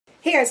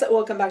Hey guys,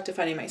 welcome back to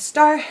Finding My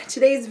Star.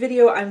 Today's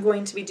video I'm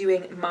going to be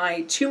doing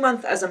my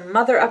 2-month as a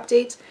mother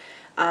update.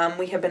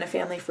 We have been a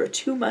family for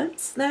 2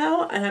 months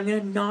now, and I'm going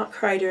to not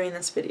cry during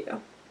this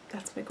video.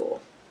 That's my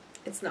goal.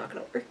 It's not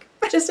going to work.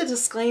 Just a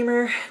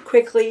disclaimer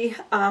quickly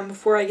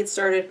before I get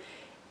started.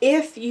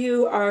 If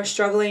you are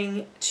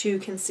struggling to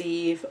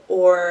conceive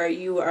or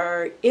you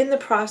are in the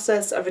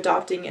process of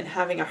adopting and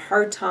having a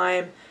hard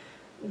time,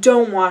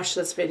 don't watch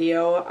this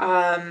video.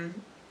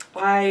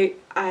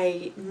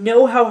 I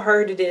know how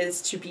hard it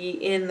is to be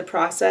in the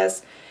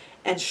process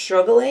and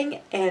struggling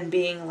and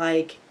being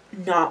like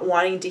not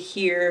wanting to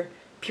hear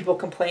people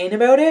complain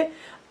about it,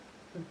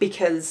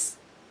 because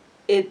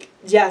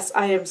yes,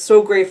 I am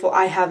so grateful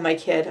I have my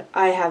kid.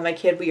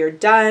 We are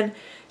done.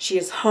 She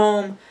is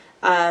home.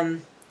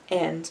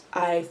 And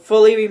I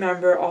fully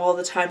remember all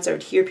the times I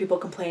would hear people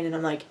complain and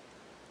I'm like,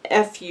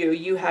 F you,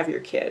 you have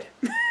your kid.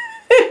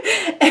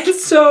 And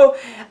so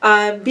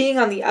being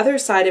on the other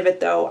side of it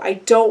though, I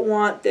don't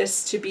want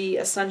this to be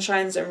a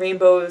sunshines and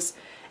rainbows,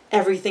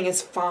 everything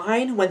is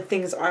fine when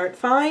things aren't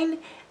fine.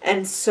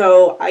 And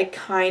so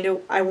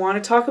I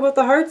want to talk about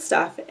the hard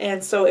stuff.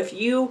 And so if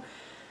you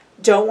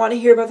don't want to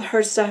hear about the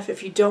hard stuff,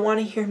 if you don't want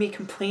to hear me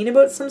complain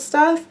about some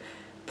stuff,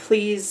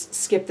 please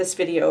skip this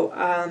video.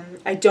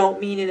 I don't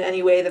mean in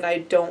any way that I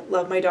don't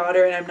love my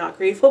daughter and I'm not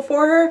grateful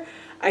for her.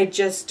 I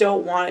just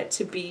don't want it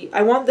to be,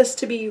 I want this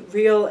to be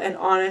real and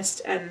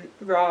honest and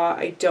raw.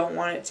 I don't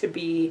want it to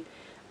be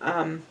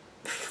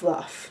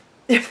fluff,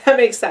 if that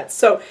makes sense.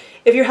 So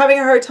if you're having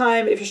a hard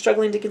time, if you're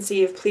struggling to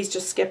conceive, please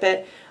just skip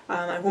it.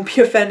 I won't be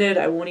offended.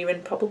 I won't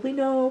even probably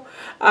know.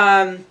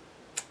 I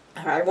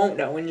won't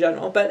know in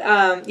general, but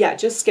yeah,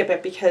 just skip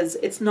it because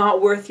it's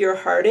not worth your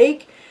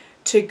heartache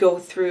to go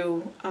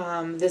through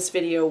this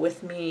video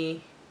with me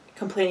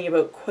complaining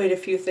about quite a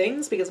few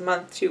things, because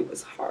month 2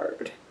 was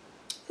hard.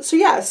 So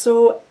yeah,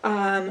 so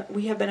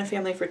we have been a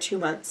family for 2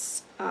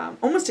 months,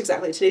 almost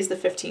exactly. Today's the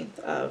 15th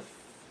of,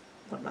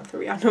 what month are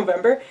we on?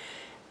 November.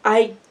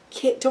 I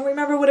don't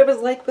remember what it was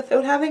like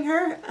without having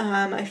her.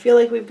 I feel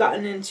like we've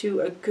gotten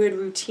into a good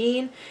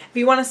routine. If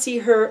you want to see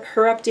her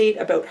update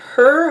about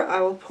her,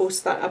 I will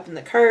post that up in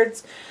the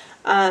cards.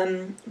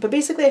 But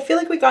basically I feel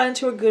like we got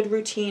into a good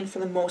routine for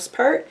the most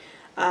part.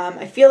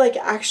 I feel like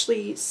I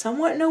actually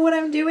somewhat know what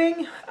I'm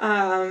doing.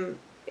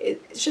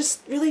 It's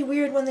just really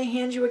weird when they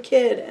hand you a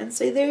kid and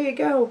say, there you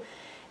go,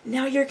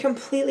 now you're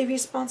completely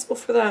responsible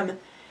for them.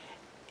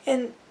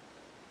 And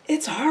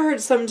it's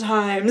hard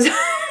sometimes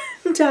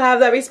to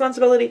have that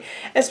responsibility,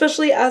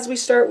 especially as we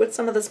start with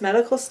some of this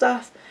medical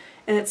stuff.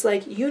 And it's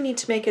like, you need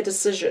to make a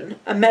decision,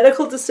 a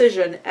medical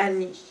decision,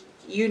 and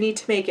you need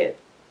to make it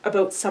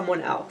about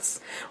someone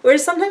else.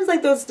 Whereas sometimes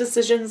like those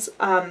decisions,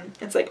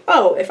 it's like,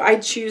 oh, if I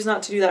choose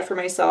not to do that for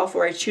myself,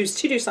 or I choose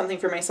to do something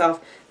for myself,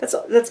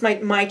 that's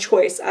my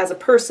choice as a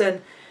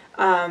person,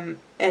 and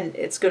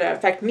it's going to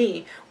affect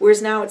me.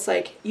 Whereas now it's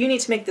like, you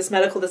need to make this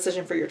medical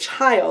decision for your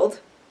child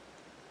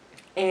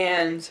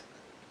and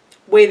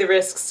weigh the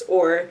risks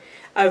or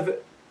of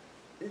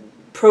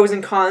pros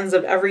and cons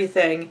of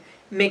everything,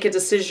 make a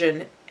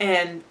decision,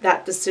 and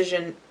that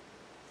decision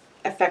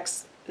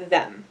affects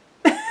them.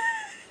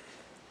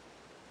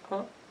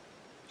 Huh?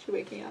 She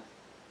waking up.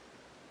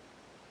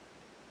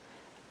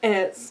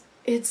 And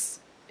it's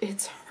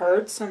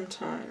hard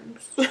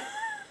sometimes.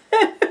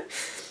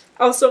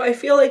 Also, I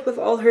feel like with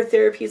all her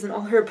therapies and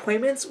all her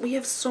appointments, we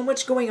have so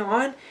much going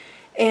on,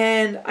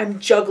 and I'm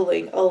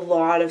juggling a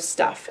lot of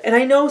stuff. And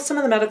I know some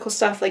of the medical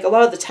stuff, like a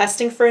lot of the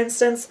testing, for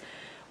instance,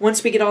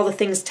 once we get all the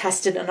things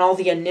tested and all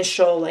the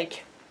initial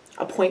like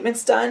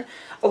appointments done,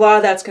 a lot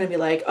of that's going to be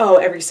like, oh,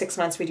 every 6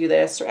 months we do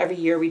this, or every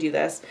year we do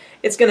this.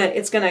 It's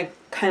gonna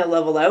kind of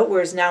level out,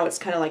 whereas now it's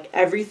kind of like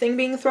everything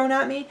being thrown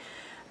at me.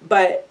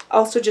 But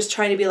also just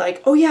trying to be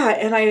like, oh yeah,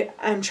 and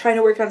I'm trying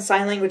to work on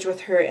sign language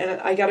with her, and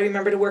I got to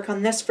remember to work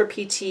on this for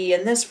PT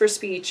and this for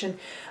speech, and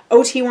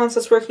OT wants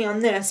us working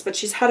on this, but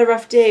she's had a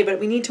rough day, but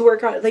we need to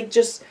work on it. Like,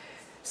 just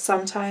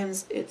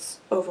sometimes it's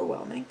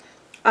overwhelming.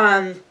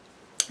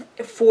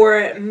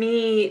 For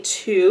me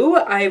too,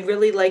 I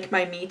really like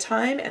my me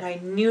time, and I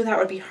knew that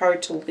would be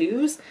hard to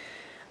lose.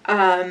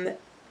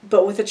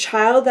 But with a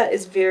child that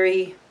is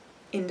very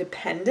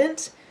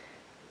independent,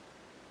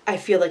 I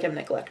feel like I'm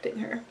neglecting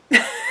her.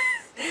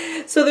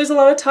 So there's a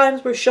lot of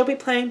times where she'll be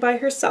playing by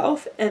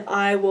herself and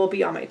I will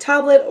be on my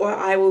tablet, or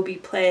I will be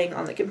playing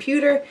on the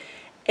computer,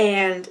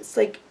 and it's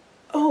like,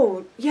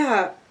 oh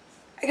yeah,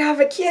 I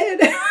have a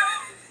kid.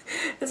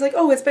 It's like,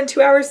 oh, it's been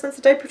 2 hours since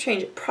the diaper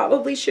change. It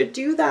probably should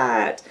do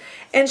that.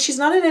 And she's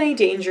not in any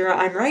danger.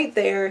 I'm right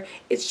there.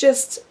 It's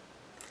just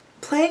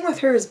playing with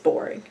her is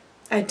boring.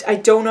 I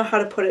don't know how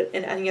to put it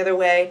in any other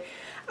way.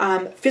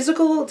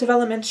 Physical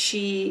development,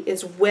 she's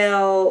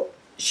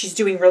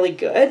doing really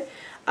good.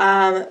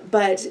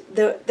 But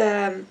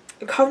the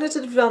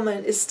cognitive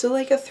development is still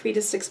like a 3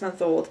 to 6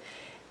 month old.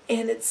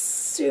 And it's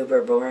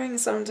super boring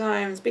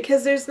sometimes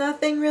because there's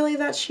nothing really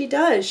that she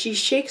does. She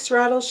shakes,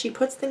 rattles, she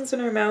puts things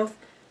in her mouth.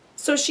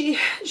 So she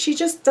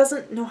just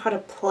doesn't know how to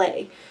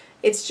play.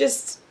 It's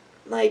just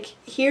like,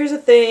 here's a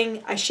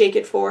thing, I shake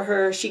it for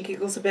her, she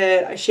giggles a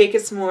bit, I shake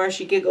it some more,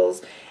 she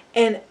giggles.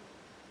 And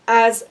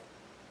as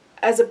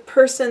a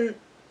person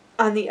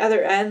on the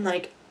other end,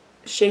 like,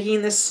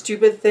 shaking this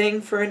stupid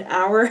thing for an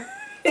hour,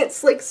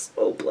 it's like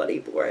so bloody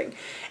boring.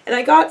 And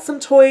I got some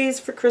toys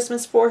for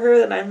Christmas for her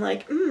that I'm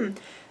like,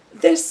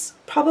 this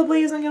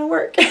probably isn't gonna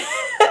work.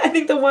 I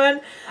think the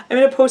one, I'm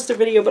gonna post a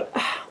video, but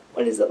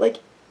what is it, like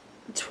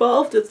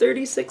 12 to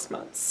 36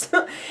 months?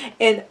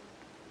 And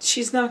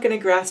she's not gonna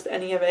grasp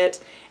any of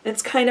it. And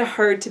it's kind of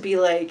hard to be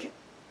like,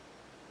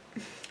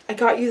 I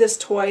got you this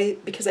toy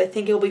because I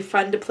think it'll be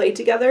fun to play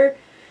together,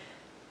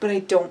 but I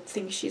don't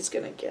think she's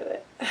gonna get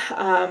it.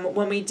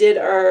 When we did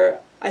our,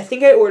 I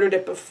think I ordered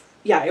it before.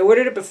 Yeah, I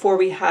ordered it before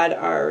we had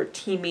our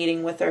team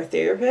meeting with our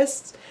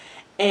therapists,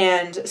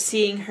 and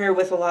seeing her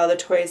with a lot of the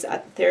toys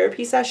at the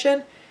therapy session,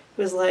 it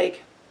was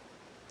like,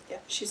 yeah,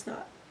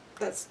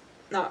 that's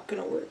not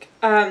gonna work.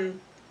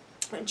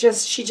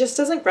 She just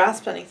doesn't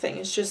grasp anything.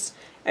 It's just,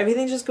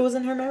 everything just goes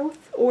in her mouth,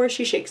 or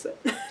she shakes it,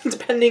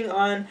 depending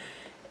on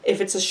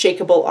if it's a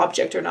shakeable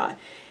object or not.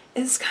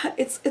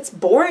 It's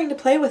boring to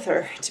play with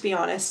her, to be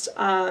honest.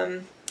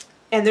 And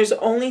there's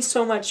only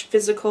so much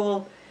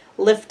physical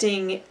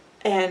lifting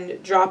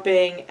and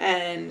dropping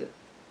and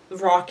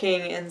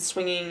rocking and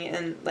swinging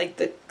and like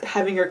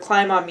having her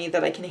climb on me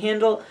that I can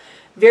handle.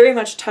 Very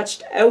much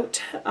touched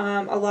out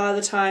a lot of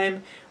the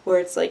time, where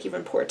it's like,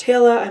 even poor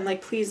Taylor, I'm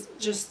like, please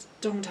just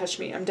don't touch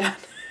me, I'm done.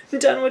 I'm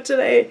done with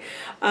today.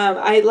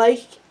 I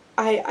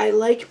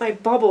like my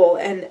bubble,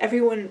 and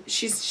everyone,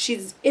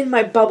 she's in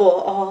my bubble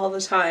all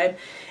the time.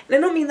 And I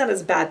don't mean that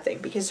as a bad thing,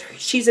 because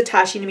she's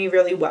attaching to me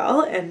really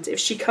well, and if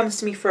she comes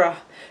to me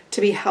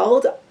to be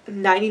held,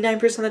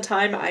 99% of the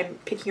time I'm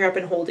picking her up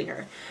and holding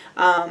her.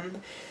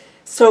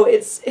 So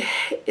it's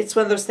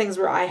one of those things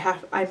where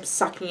I'm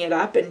sucking it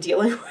up and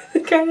dealing with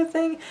it kind of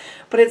thing,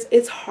 but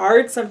it's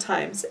hard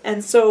sometimes.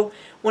 And so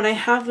when I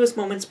have those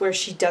moments where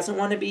she doesn't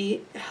want to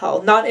be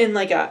held, not in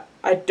like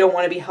I don't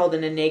want to be held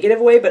in a negative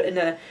way, but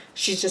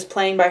she's just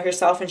playing by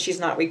herself and she's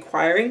not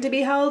requiring to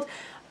be held,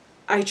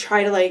 I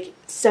try to like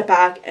step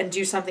back and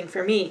do something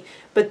for me.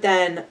 But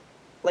then,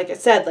 like I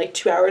said, like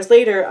 2 hours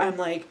later, I'm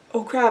like,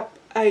 oh crap,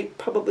 I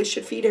probably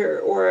should feed her,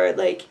 or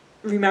like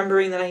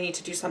remembering that I need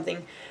to do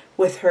something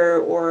with her,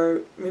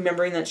 or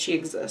remembering that she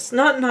exists.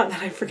 Not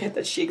that I forget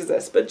that she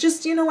exists, but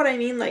just, you know what I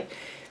mean? Like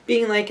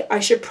being like, I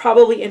should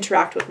probably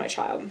interact with my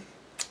child.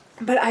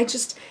 But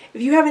if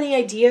you have any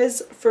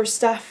ideas for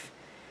stuff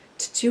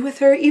to do with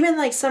her, even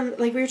like I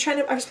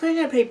was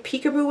planning to play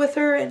peekaboo with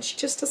her, and she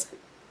just doesn't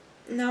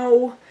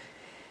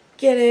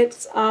get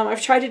it.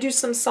 I've tried to do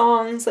some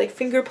songs, like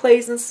finger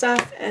plays and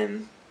stuff,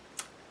 and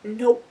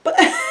nope.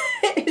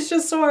 It's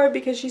just so hard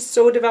because she's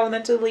so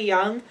developmentally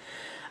young.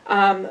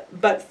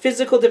 But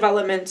physical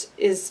development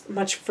is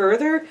much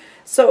further.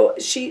 So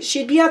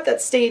she'd be at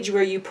that stage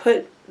where you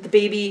put the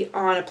baby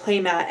on a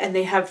playmat and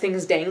they have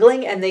things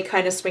dangling and they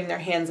kind of swing their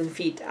hands and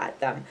feet at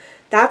them.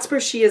 That's where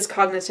she is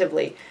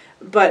cognitively.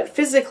 But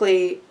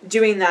physically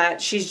doing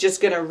that, she's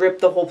just going to rip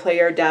the whole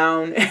player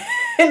down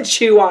and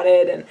chew on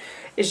it, and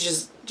it's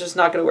just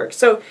not going to work.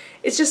 So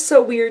it's just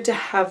so weird to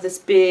have this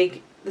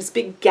big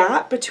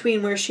gap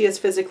between where she is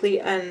physically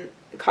and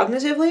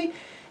cognitively,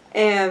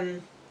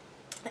 and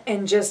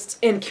just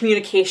in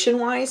communication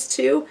wise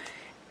too.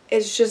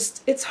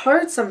 It's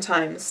hard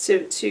sometimes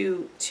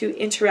to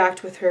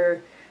interact with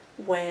her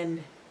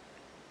when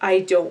I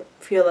don't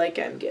feel like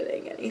I'm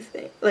getting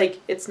anything.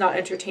 Like, it's not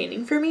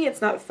entertaining for me, it's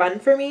not fun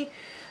for me,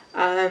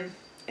 and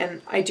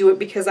I do it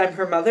because I'm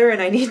her mother and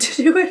I need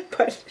to do it,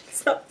 but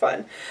it's not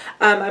fun.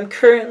 I'm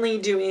currently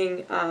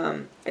doing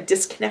a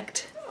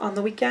disconnect on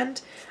the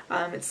weekend.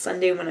 It's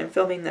Sunday when I'm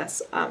filming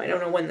this. I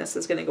don't know when this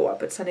is going to go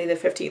up. It's Sunday the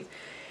 15th.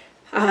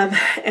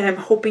 And I'm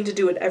hoping to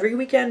do it every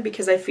weekend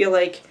because I feel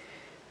like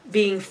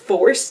being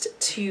forced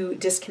to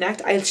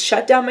disconnect. I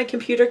shut down my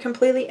computer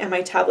completely and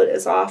my tablet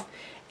is off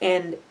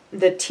and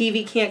the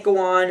TV can't go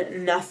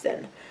on,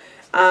 nothing.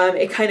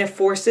 It kind of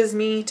forces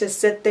me to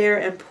sit there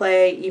and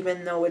play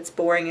even though it's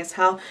boring as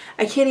hell.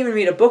 I can't even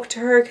read a book to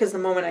her because the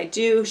moment I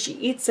do, she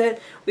eats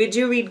it. We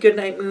do read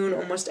Goodnight Moon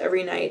almost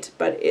every night,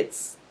 but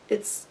it's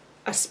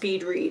a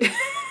speed read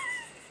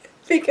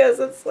because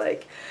it's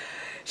like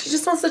she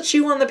just wants to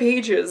chew on the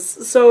pages.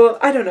 So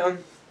I don't know.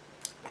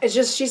 It's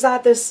just she's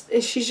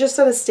just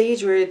at a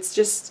stage where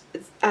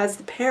as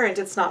the parent,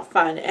 it's not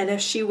fun. And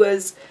if she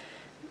was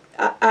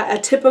a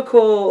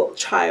typical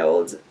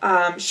child,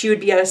 she would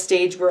be at a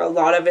stage where a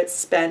lot of it's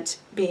spent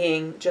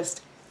being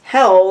just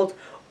held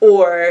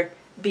or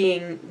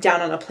being down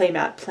on a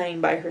playmat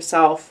playing by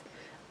herself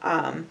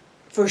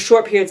for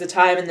short periods of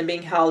time and then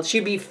being held.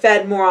 She'd be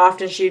fed more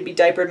often, she'd be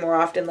diapered more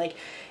often. Like,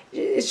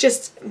 it's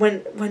just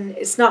when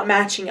it's not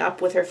matching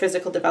up with her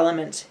physical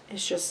development,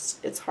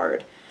 it's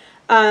hard.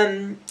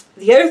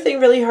 The other thing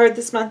really hard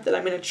this month that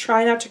I'm going to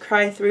try not to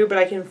cry through, but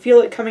I can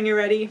feel it coming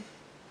already,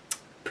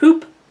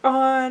 poop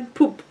on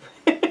poop.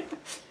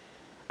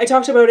 I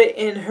talked about it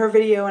in her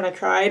video and I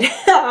cried,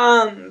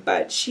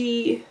 but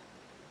she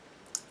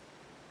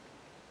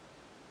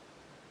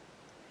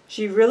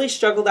She really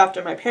struggled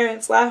after my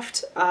parents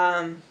left,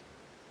 and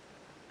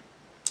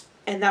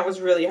that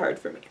was really hard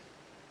for me.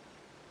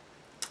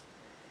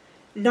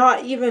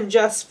 Not even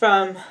just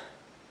from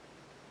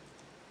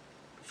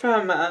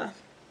I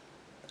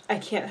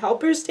can't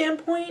help her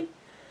standpoint,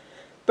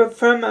 but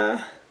from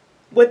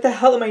what the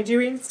hell am I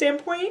doing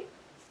standpoint.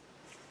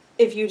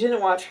 If you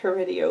didn't watch her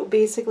video,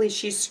 basically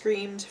she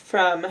screamed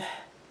from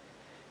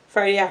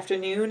Friday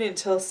afternoon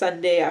until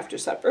Sunday after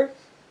supper.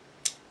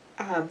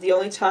 The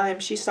only time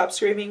she stopped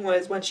screaming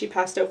was when she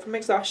passed out from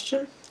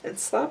exhaustion and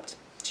slept.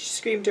 She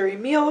screamed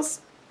during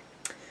meals,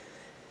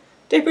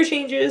 diaper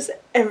changes,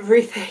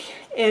 everything.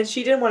 And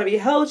she didn't want to be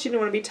held, she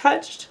didn't want to be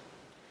touched.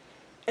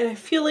 And I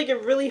feel like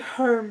it really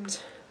harmed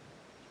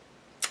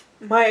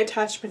my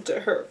attachment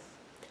to her.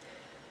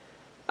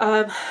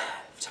 I've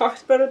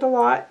talked about it a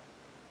lot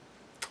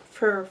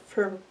for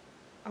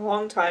a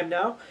long time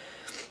now,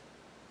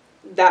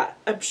 that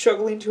I'm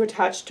struggling to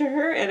attach to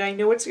her, and I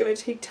know it's going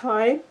to take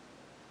time.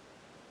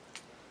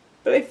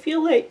 But I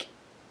feel like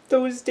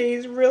those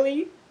days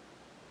really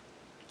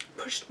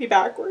pushed me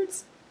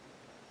backwards.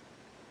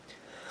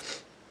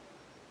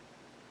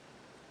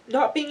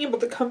 Not being able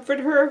to comfort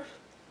her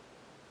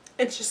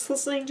and just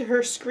listening to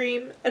her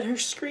scream, and her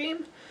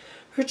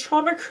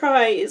trauma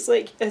cry is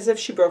like as if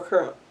she broke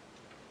her own.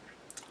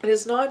 It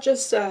is not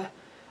just a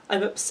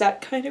I'm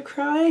upset kind of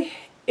cry.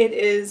 It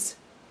is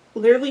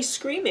literally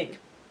screaming.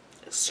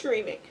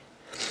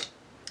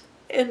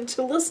 And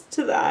to listen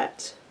to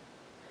that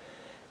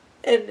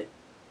and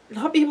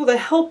not be able to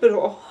help it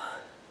all,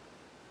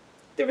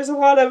 there was a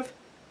lot of,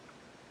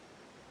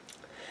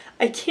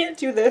 I can't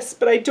do this,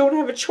 but I don't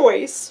have a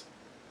choice.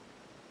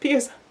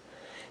 Because,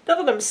 not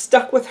that I'm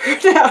stuck with her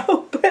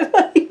now, but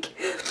like,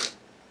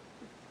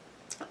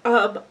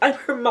 I'm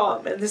her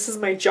mom, and this is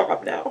my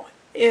job now.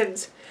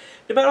 And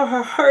no matter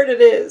how hard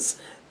it is,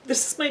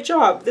 this is my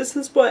job. This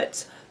is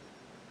what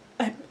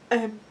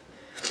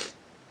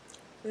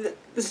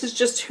this is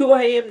just who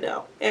I am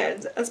now.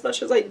 And as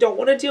much as I don't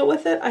want to deal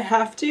with it, I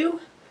have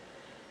to.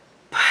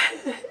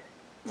 But,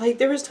 like,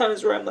 there was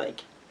times where I'm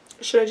like,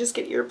 should I just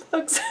get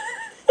earplugs?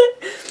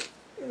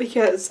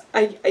 Because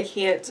I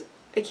can't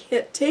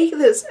take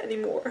this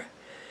anymore.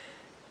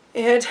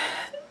 And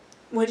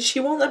when she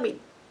won't let me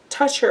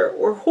touch her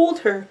or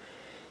hold her,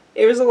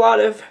 it was a lot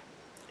of,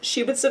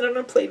 she would sit on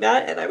a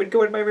playmat and I would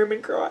go in my room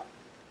and cry.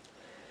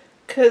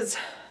 Because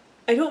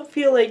I don't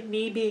feel like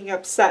me being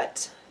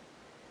upset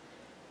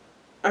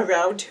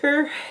around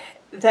her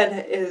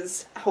then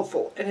is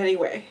helpful in any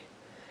way.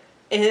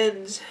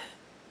 And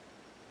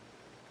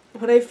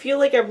when I feel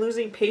like I'm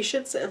losing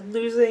patience and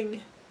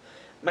losing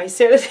my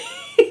sanity,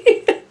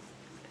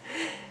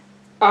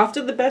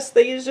 often the best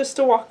thing is just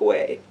to walk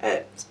away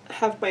and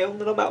have my own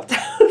little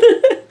meltdown.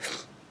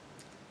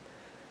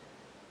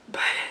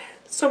 But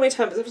so many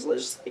times I was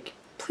just like,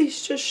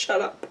 please just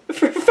shut up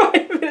for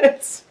 5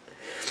 minutes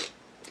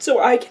so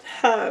I can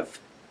have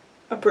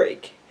a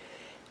break.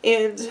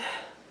 And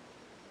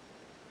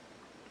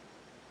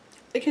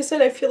like I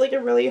said, I feel like it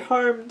really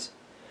harmed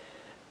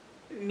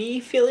me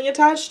feeling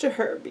attached to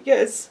her,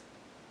 because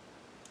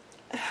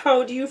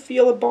how do you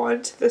feel a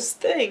bond to this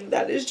thing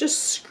that is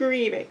just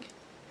screaming?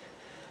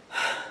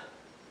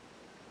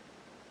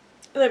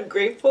 And I'm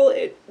grateful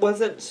it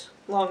wasn't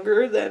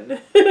longer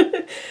than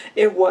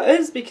it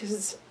was,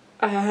 because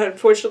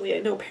unfortunately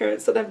I know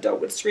parents that have dealt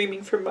with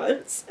screaming for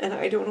months, and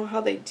I don't know how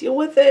they deal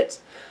with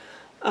it,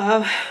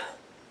 because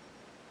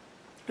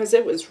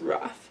it was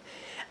rough.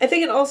 I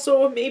think it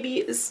also maybe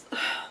is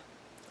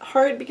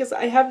hard because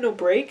I have no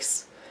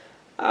breaks.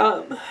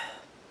 I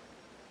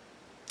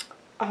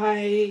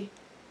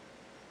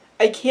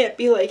can't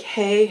be like,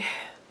 hey,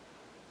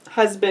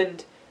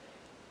 husband,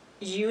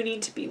 you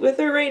need to be with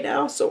her right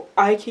now so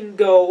I can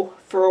go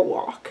for a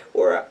walk,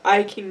 or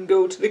I can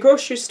go to the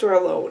grocery store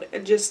alone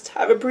and just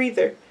have a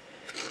breather.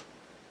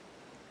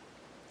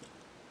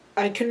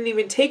 I couldn't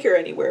even take her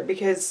anywhere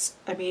because,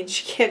 I mean,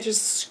 she can't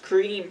just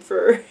scream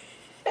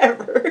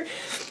forever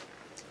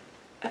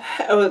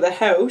out of the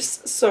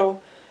house.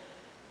 So,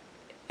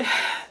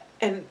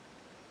 and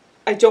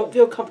I don't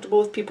feel comfortable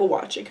with people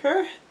watching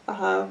her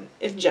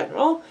in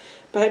general.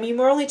 But I mean,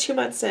 we're only 2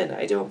 months in.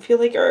 I don't feel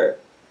like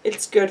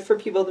it's good for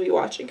people to be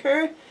watching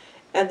her.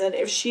 And then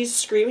if she's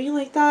screaming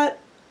like that,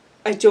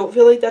 I don't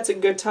feel like that's a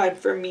good time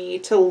for me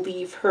to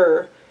leave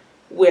her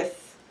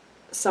with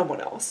someone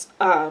else.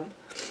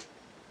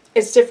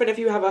 It's different if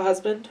you have a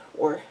husband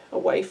or a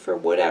wife or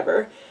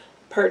whatever,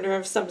 partner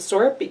of some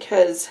sort,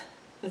 because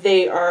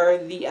they are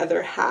the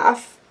other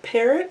half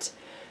parent.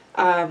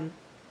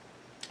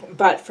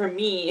 But for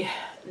me,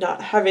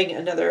 not having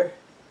another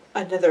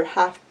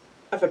half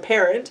of a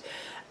parent,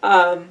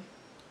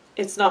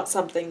 it's not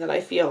something that I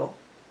feel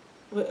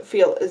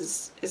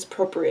is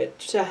appropriate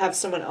to have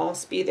someone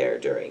else be there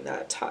during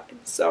that time.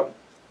 So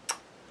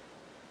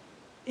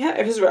yeah,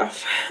 it was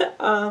rough.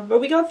 But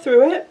we got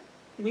through it.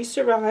 We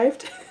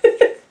survived.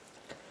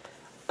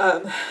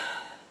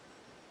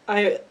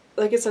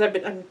 Like I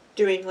said, I'm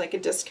doing like a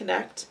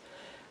disconnect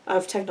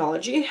of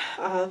technology.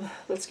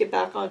 Let's get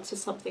back onto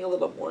something a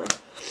little more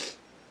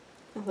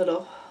a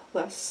little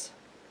less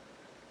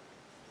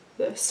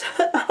this.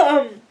 But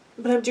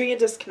I'm doing a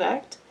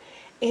disconnect,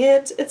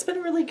 and it's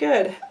been really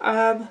good.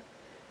 I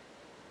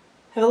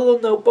have a little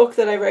notebook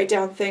that I write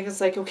down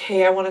things like,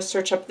 okay, I want to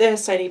search up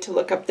this, I need to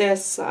look up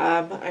this,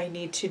 I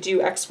need to do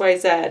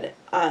XYZ,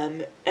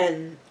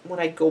 and when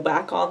I go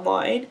back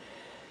online,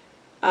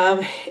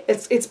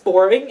 it's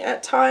boring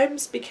at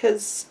times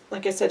because,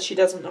 like I said, she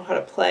doesn't know how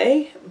to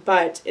play,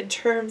 but in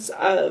terms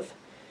of,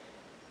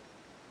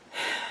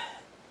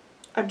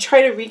 I'm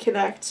trying to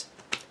reconnect.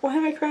 Why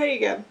am I crying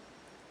again?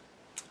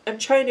 I'm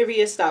trying to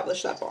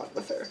reestablish that bond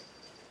with her.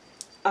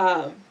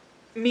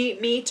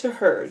 Me to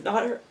her,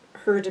 not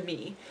her to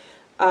me.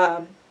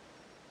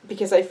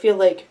 Because I feel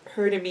like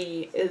her to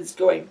me is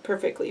going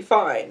perfectly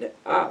fine.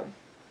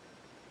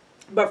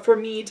 But for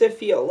me to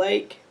feel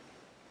like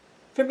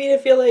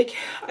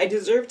I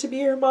deserve to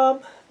be her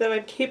mom, that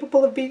I'm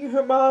capable of being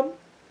her mom,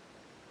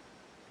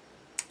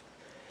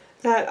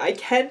 that I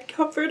can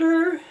comfort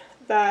her,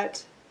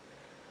 that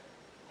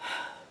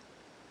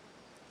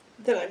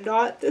I'm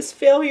not this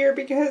failure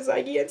because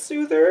I can't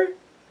soothe her.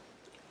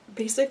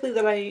 Basically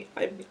that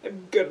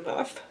I'm good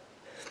enough.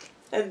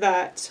 And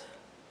that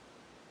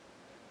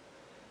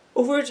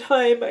over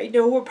time I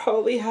know we'll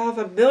probably have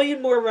a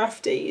million more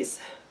rough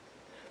days.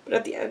 But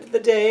at the end of the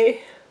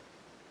day,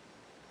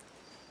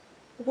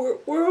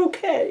 we're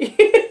okay.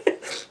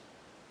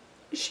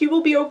 She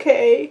will be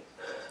okay.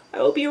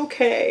 I will be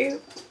okay.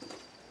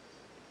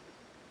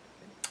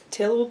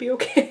 Taylor will be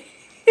okay.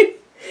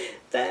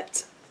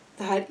 that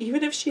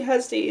even if she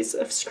has days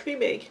of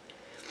screaming,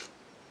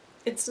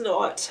 it's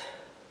not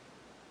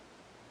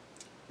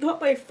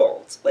my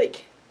fault.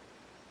 Like,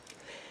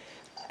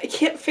 I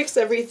can't fix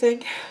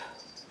everything.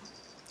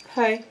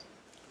 Hi.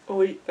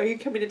 Oh, are you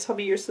coming to tell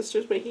me your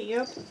sister's waking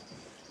up?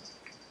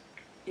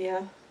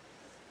 Yeah.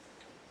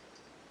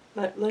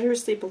 Let her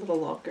sleep a little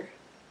longer.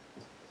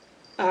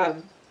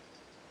 That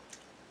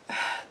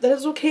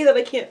is okay that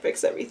I can't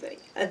fix everything,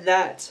 and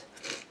that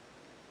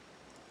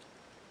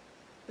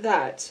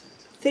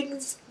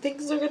things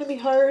are gonna be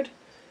hard,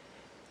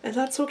 and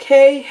that's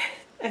okay,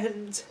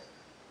 and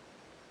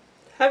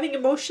having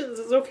emotions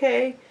is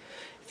okay,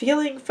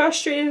 feeling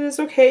frustrated is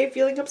okay,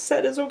 feeling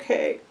upset is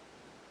okay,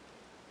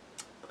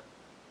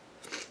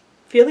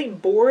 feeling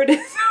bored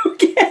is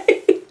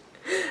okay.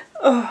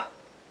 Oh,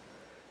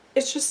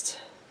 it's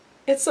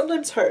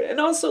sometimes hard, and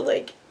also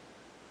like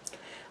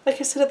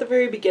I said at the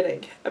very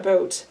beginning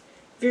about,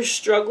 if you're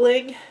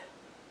struggling,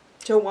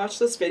 don't watch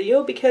this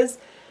video, because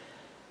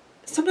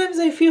sometimes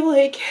I feel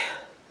like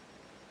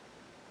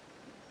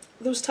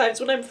those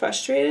times when I'm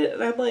frustrated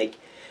and I'm like,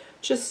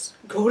 just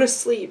go to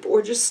sleep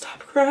or just stop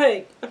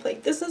crying. I'm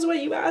like, this is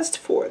what you asked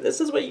for.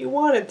 This is what you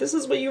wanted. This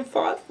is what you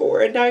fought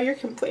for. And now you're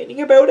complaining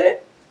about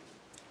it.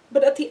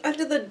 But at the end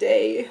of the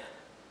day,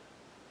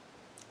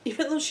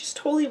 even though she's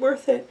totally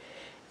worth it,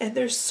 and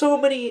there's so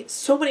many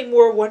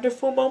more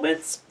wonderful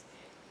moments,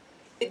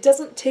 it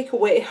doesn't take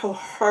away how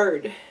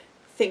hard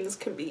things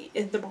can be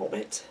in the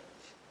moment.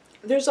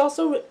 There's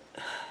also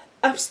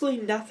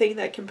absolutely nothing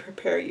that can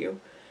prepare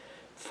you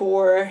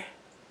for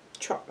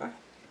trauma.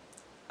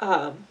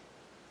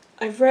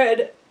 I've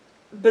read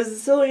a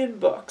bazillion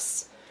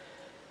books.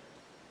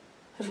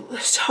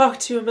 I've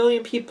talked to a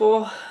million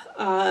people.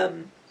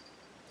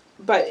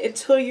 But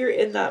until you're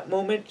in that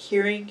moment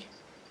hearing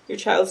your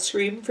child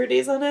scream for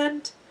days on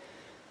end,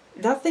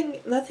 nothing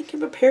can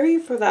prepare you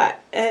for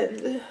that.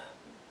 And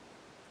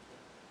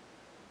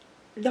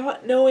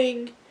not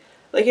knowing,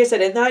 like I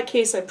said, in that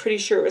case, I'm pretty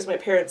sure it was my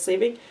parents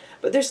leaving,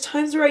 but there's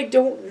times where I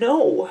don't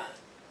know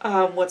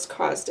what's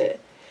caused it.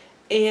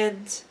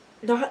 And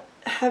not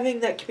having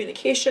that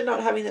communication,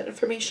 not having that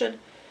information,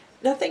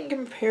 nothing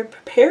can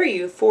prepare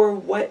you for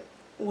what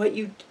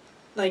you,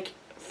 like,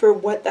 for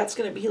what that's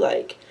going to be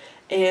like.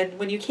 And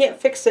when you can't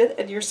fix it,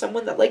 and you're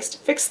someone that likes to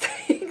fix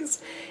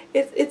things,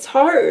 it's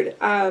hard.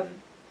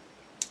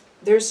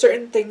 There's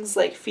certain things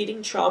like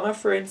feeding trauma,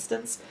 for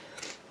instance.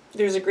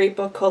 There's a great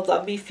book called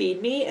Love Me,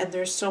 Feed Me, and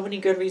there's so many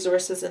good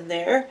resources in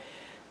there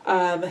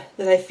that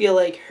I feel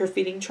like her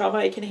feeding trauma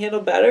I can handle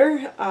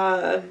better.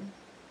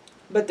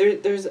 But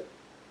there's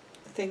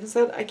things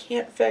that I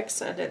can't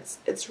fix, and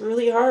it's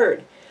really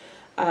hard.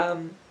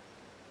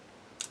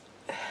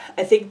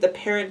 I think the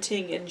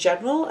parenting in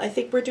general, I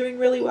think we're doing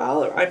really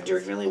well, or I'm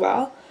doing really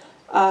well.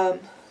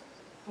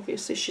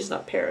 Obviously she's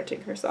not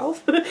parenting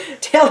herself.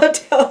 Tell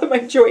my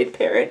joint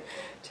parent.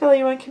 Tell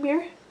you want to come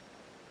here?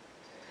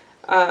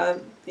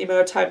 The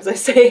amount of times I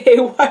say, hey,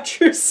 watch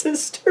your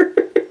sister.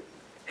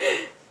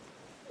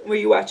 Were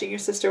you watching your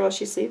sister while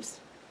she sleeps?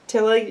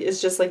 Taylor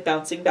is just like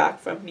bouncing back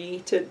from me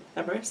to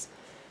Emrys.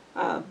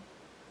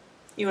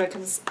 You want to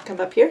come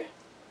up here?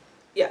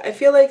 Yeah, I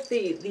feel like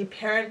the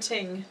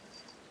parenting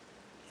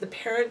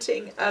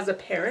as a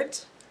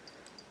parent,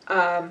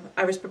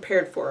 I was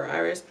prepared for.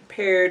 I was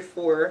prepared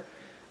for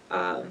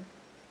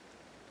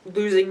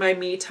losing my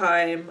me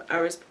time.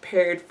 I was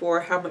prepared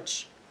for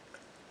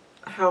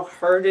how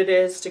hard it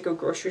is to go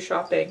grocery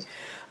shopping.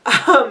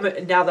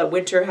 Now that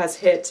winter has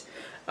hit,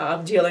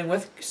 dealing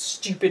with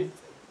stupid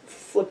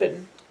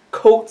flippin'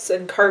 coats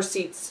and car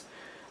seats,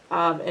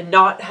 and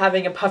not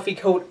having a puffy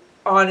coat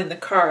on in the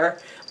car,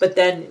 but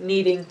then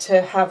needing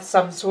to have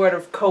some sort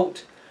of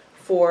coat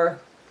for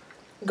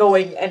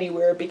going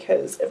anywhere,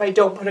 because if I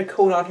don't put a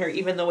coat on her,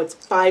 even though it's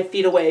 5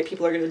 feet away,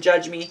 people are going to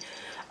judge me.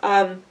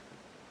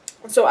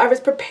 So I was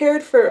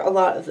prepared for a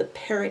lot of the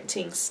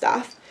parenting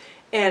stuff,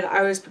 and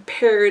I was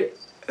prepared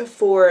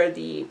for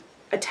the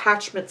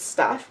attachment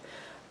stuff,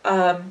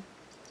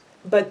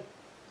 but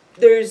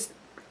there's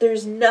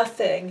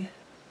nothing,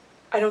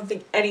 I don't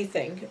think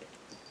anything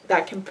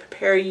that can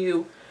prepare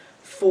you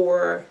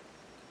for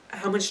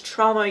how much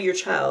trauma your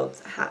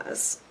child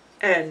has,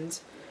 and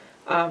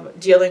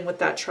dealing with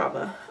that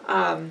trauma.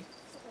 A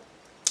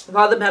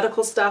lot of the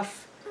medical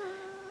stuff,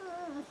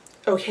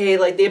 okay,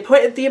 like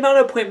the amount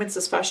of appointments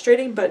is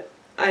frustrating, but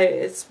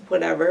it's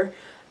whatever.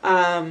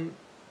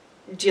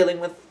 Dealing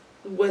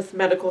with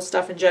medical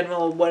stuff in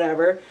general,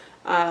 whatever.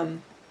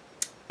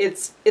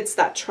 It's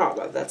that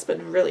trauma that's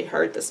been really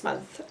hard this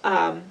month.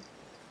 And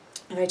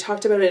I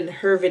talked about it in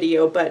her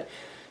video, but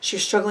she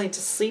was struggling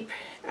to sleep,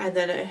 and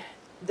then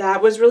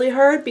that was really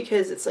hard,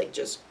 because it's like,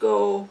 just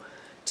go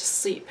to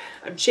sleep.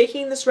 I'm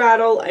shaking this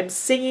rattle, I'm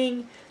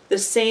singing the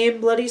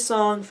same bloody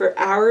song for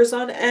hours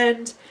on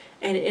end,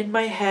 and in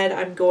my head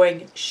I'm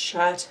going,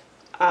 shut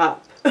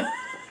up.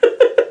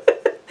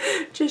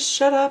 Just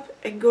shut up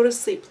and go to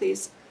sleep,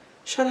 please.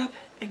 Shut up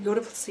and go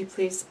to sleep,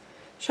 please.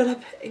 Shut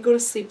up and go to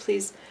sleep,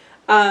 please.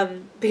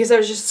 Because I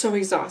was just so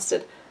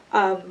exhausted.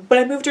 But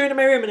I moved her into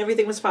my room and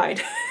everything was fine.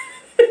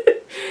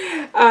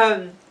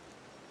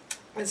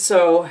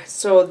 So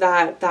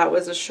that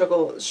was a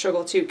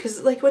struggle too.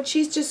 Because like when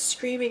she's just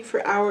screaming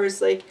for hours,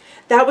 like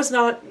that was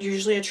not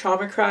usually a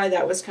trauma cry.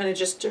 That was kind of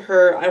just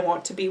her, I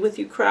want to be with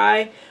you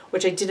cry,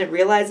 which I didn't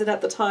realize it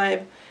at the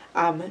time.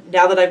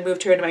 Now that I've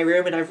moved her into my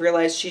room and I've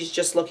realized she's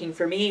just looking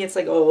for me, it's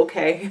like, oh,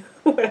 okay,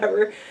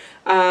 whatever.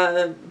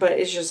 But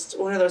it's just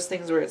one of those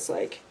things where it's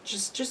like,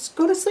 just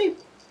go to sleep.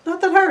 Not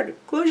that hard.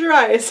 Close your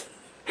eyes.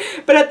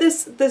 But at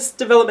this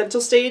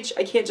developmental stage,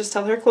 I can't just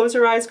tell her, close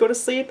her eyes, go to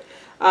sleep.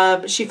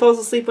 She falls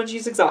asleep when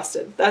she's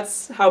exhausted.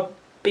 That's how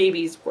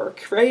babies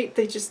work, right?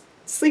 They just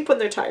sleep when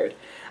they're tired.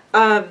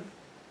 And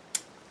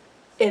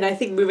I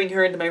think moving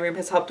her into my room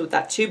has helped with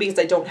that too, because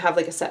I don't have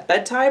like a set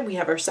bedtime. We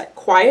have our set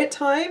quiet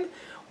time,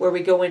 where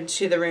we go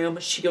into the room,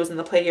 she goes in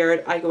the play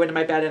yard, I go into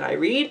my bed and I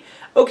read.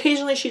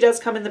 Occasionally she does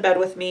come in the bed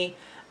with me,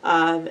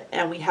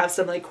 and we have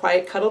some like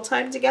quiet cuddle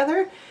time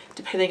together,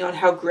 depending on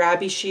how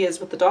grabby she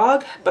is with the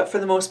dog. But for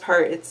the most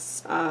part,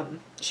 it's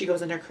she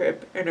goes in her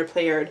crib, in her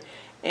play yard,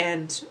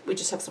 and we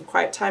just have some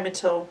quiet time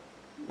until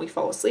we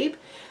fall asleep.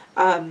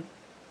 I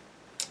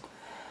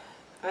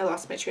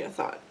lost my train of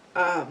thought.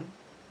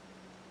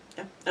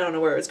 Yeah, I don't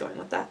know where I was going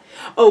with that.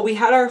 Oh, we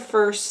had our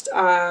first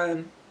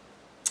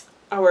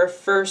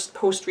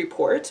post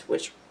report,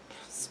 which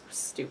was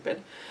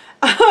stupid.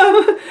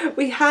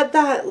 We had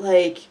that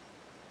like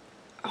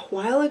a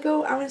while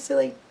ago. I want to say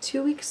like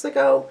 2 weeks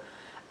ago,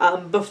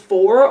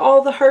 before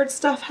all the hard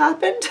stuff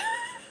happened.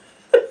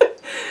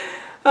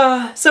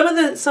 Some of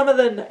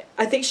the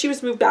I think she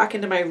was moved back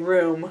into my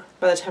room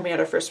by the time we had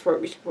our first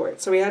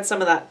report. So we had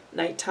some of that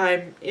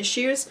nighttime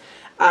issues,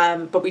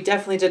 but we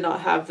definitely did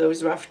not have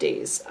those rough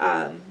days,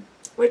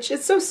 which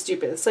is so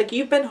stupid. It's like,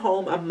 you've been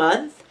home a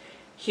month,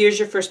 here's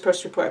your first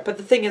post report. But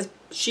the thing is,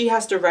 she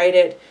has to write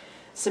it,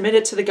 submit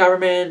it to the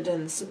government,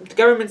 and the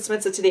government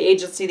submits it to the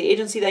agency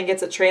then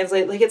gets it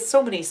translated. Like, it's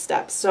so many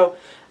steps. So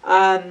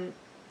a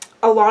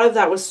lot of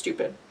that was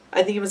stupid.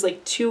 I think it was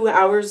like 2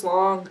 hours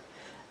long,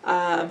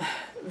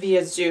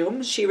 via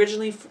Zoom. She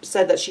originally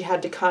said that she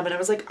had to come, and I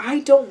was like, I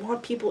don't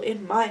want people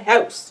in my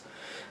house.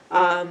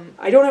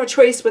 I don't have a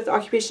choice with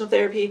occupational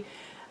therapy,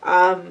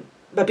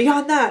 but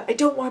beyond that, I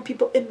don't want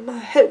people in my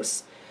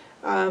house.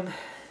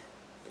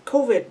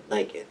 COVID,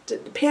 like,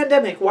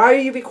 pandemic, why are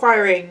you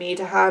requiring me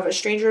to have a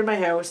stranger in my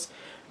house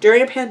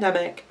during a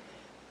pandemic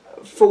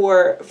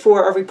for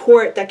a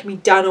report that can be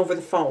done over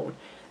the phone?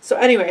 So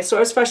anyway, so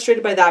I was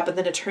frustrated by that, but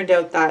then it turned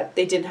out that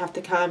they didn't have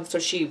to come, so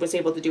she was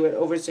able to do it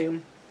over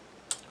Zoom.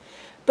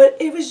 But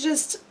it was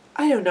just,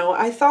 I don't know,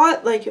 I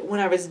thought like when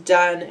I was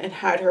done and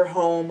had her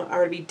home, I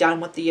would be done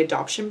with the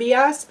adoption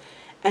BS,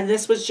 and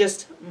this was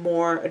just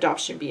more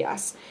adoption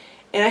BS.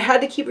 And I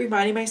had to keep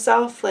reminding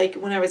myself, like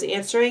when I was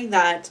answering,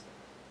 that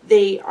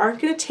they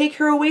aren't going to take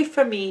her away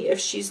from me if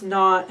she's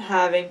not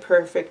having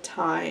perfect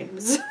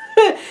times.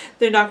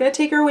 They're not going to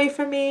take her away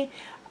from me.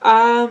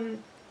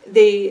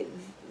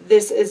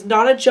 This is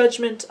not a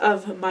judgment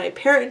of my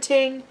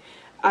parenting.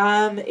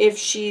 If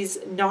she's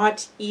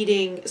not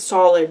eating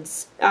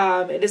solids,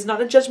 it is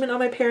not a judgment on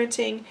my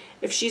parenting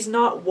if she's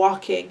not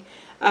walking.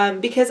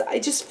 Because I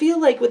just feel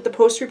like with the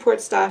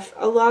post-report stuff,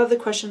 a lot of the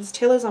questions,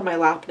 Taylor's on my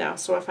lap now,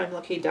 so if I'm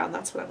looking down,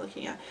 that's what I'm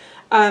looking at.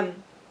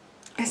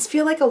 I just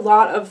feel like a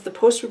lot of the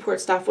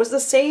post-report stuff was the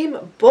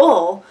same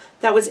bull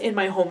that was in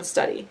my home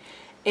study.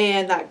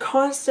 And that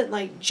constant,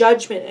 like,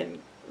 judgment and,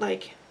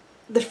 like,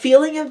 the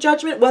feeling of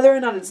judgment, whether or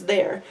not it's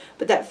there,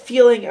 but that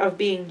feeling of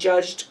being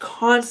judged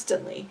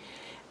constantly.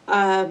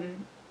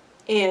 And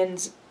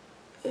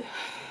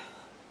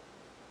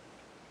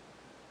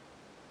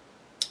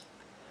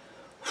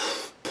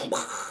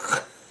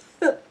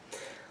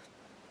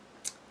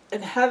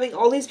And having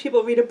all these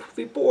people read a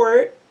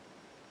report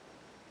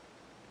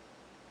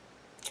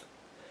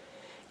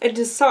and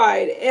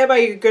decide, am I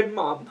a good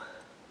mom?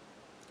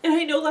 And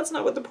I know that's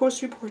not what the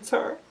post reports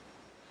are.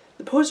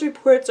 The post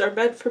reports are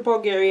meant for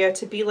Bulgaria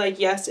to be like,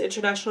 yes,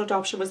 international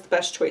adoption was the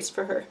best choice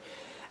for her.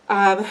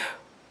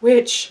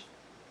 Which,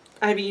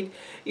 I mean,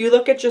 you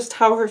look at just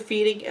how her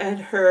feeding and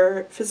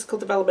her physical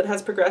development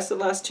has progressed in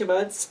the last 2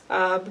 months.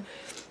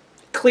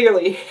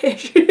 Clearly,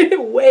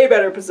 way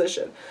better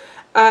position.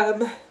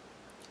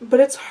 But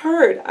it's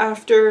hard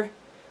after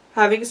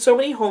having so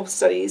many home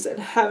studies and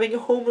having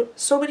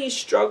so many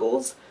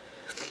struggles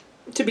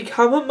to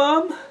become a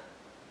mom,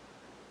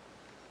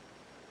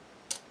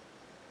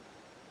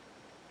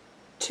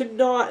 to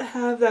not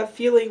have that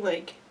feeling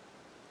like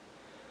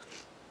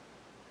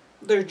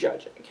they're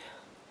judging.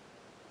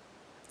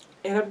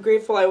 And I'm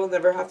grateful I will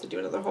never have to do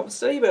another home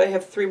study, but I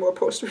have 3 more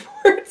post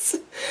reports.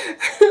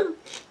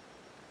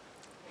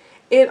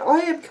 And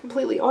I am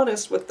completely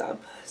honest with them.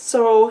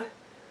 So,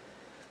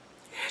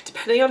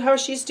 depending on how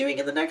she's doing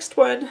in the next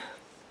one,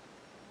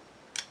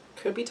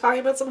 could be talking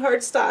about some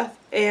hard stuff.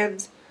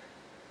 And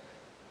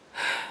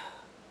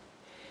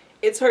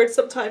it's hard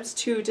sometimes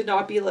too to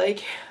not be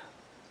like,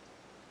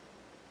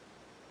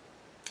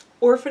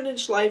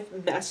 orphanage life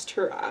messed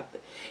her up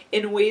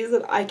in ways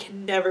that I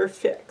can never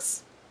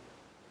fix.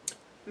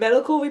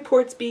 Medical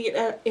reports being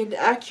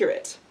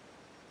inaccurate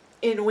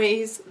in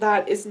ways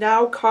that is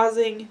now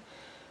causing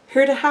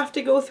her to have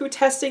to go through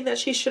testing that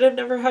she should have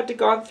never had to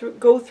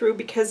go through,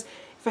 because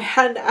if I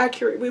had an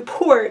accurate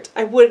report,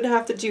 I wouldn't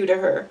have to do to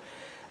her.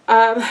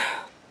 I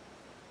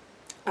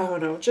don't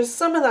know, just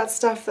some of that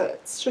stuff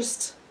that's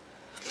just,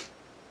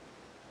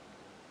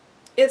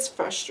 it's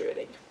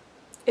frustrating.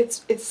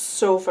 It's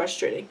so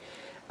frustrating.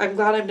 I'm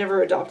glad I'm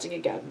never adopting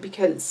again,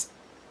 because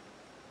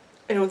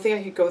I don't think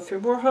I could go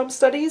through more home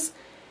studies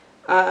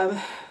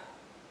at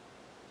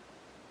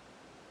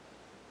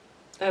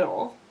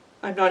all.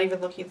 I'm not even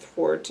looking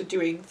forward to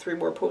doing 3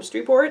 more post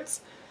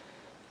reports.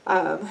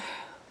 But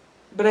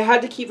I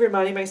had to keep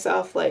reminding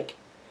myself, like,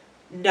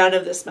 none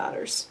of this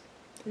matters.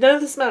 None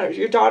of this matters.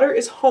 Your daughter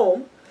is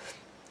home.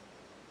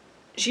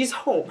 She's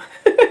home.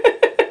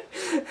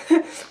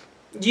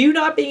 You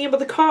not being able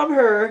to calm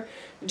her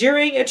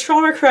during a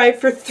trauma cry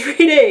for 3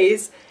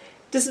 days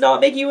does not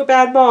make you a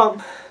bad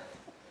mom.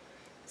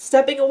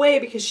 Stepping away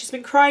because she's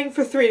been crying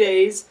for 3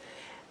 days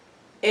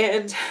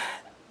and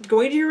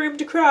going to your room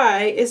to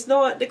cry is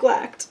not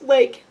neglect.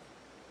 Like,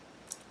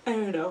 I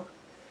don't know.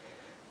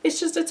 It's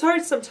just, it's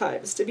hard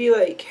sometimes to be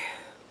like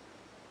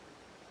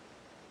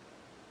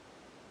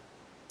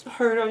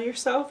hard on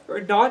yourself,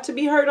 or not to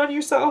be hard on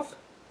yourself.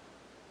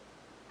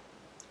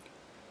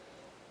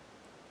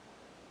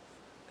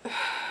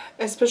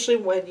 Especially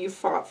when you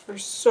fought for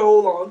so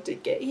long to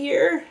get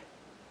here,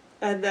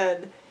 and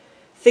then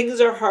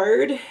things are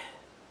hard.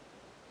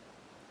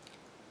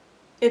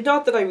 And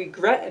not that I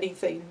regret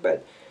anything,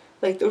 but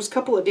like those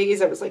couple of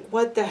days I was like,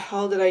 what the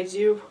hell did I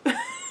do?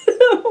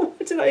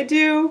 What did I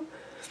do?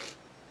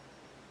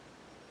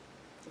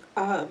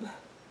 I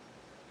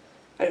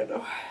don't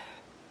know.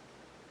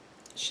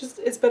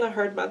 It's been a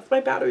hard month. My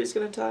battery's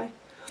gonna die.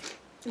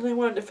 And I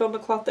wanted to film a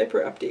cloth diaper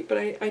update, but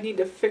I need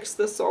to fix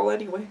this all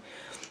anyway.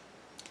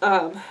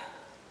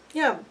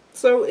 Yeah,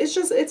 so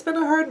it's been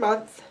a hard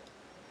month.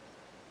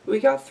 We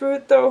got through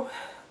it though.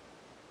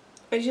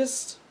 I'm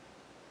just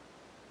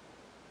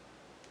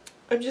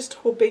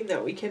hoping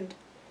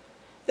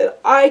that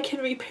I can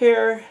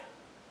repair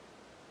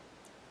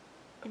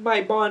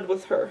my bond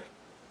with her.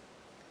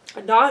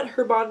 Not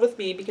her bond with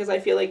me, because I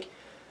feel like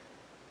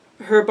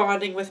her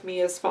bonding with me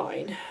is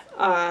fine.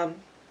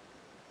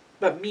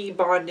 But me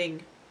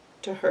bonding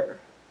to her,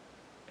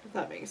 if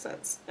that makes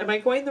sense. Am I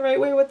going the right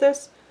way with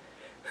this?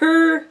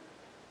 Her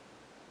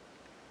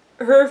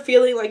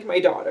feeling like my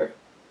daughter.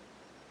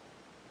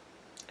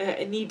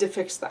 I need to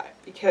fix that,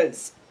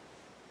 because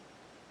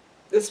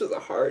this was a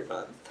hard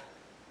month.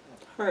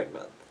 Hard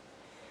month.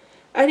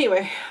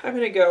 Anyway, I'm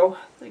going to go.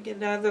 Again,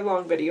 another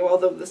long video,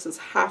 although this is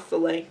half the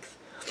length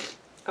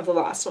of the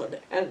last one.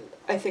 And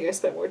I think I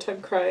spent more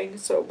time crying,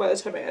 so by the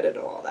time I edit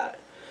all that,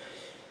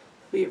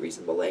 it'll be a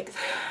reasonable length.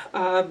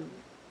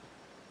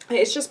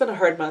 It's just been a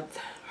hard month.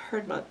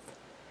 Hard month.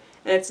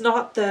 And it's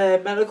not the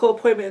medical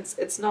appointments,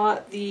 it's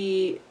not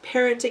the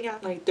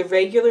parenting, like the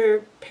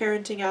regular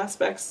parenting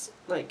aspects,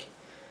 like,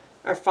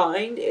 are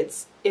fine.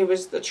 It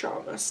was the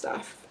trauma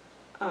stuff.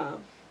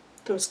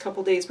 Those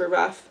couple days were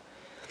rough.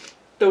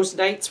 Those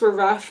nights were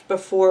rough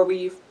before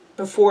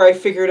I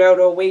figured out,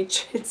 oh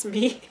wait, it's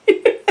me.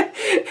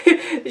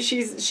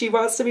 She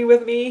wants to be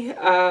with me.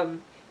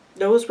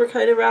 Those were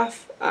kind of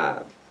rough.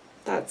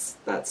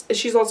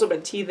 She's also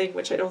been teething,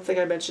 which I don't think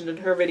I mentioned in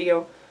her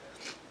video.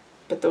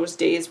 But those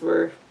days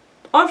were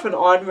off and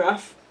on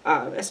rough,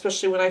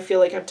 especially when I feel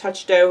like I'm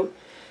touched out,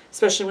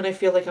 especially when I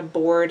feel like I'm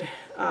bored.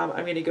 I'm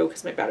going to go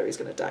because my battery's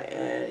going to die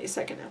any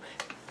second now.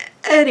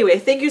 Anyway,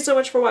 thank you so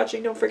much for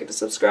watching. Don't forget to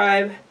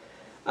subscribe.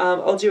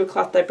 I'll do a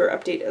cloth diaper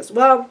update as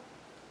well.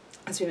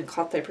 as we've been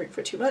cloth diapering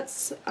for 2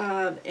 months.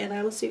 And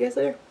I will see you guys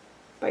later.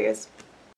 Bye, guys.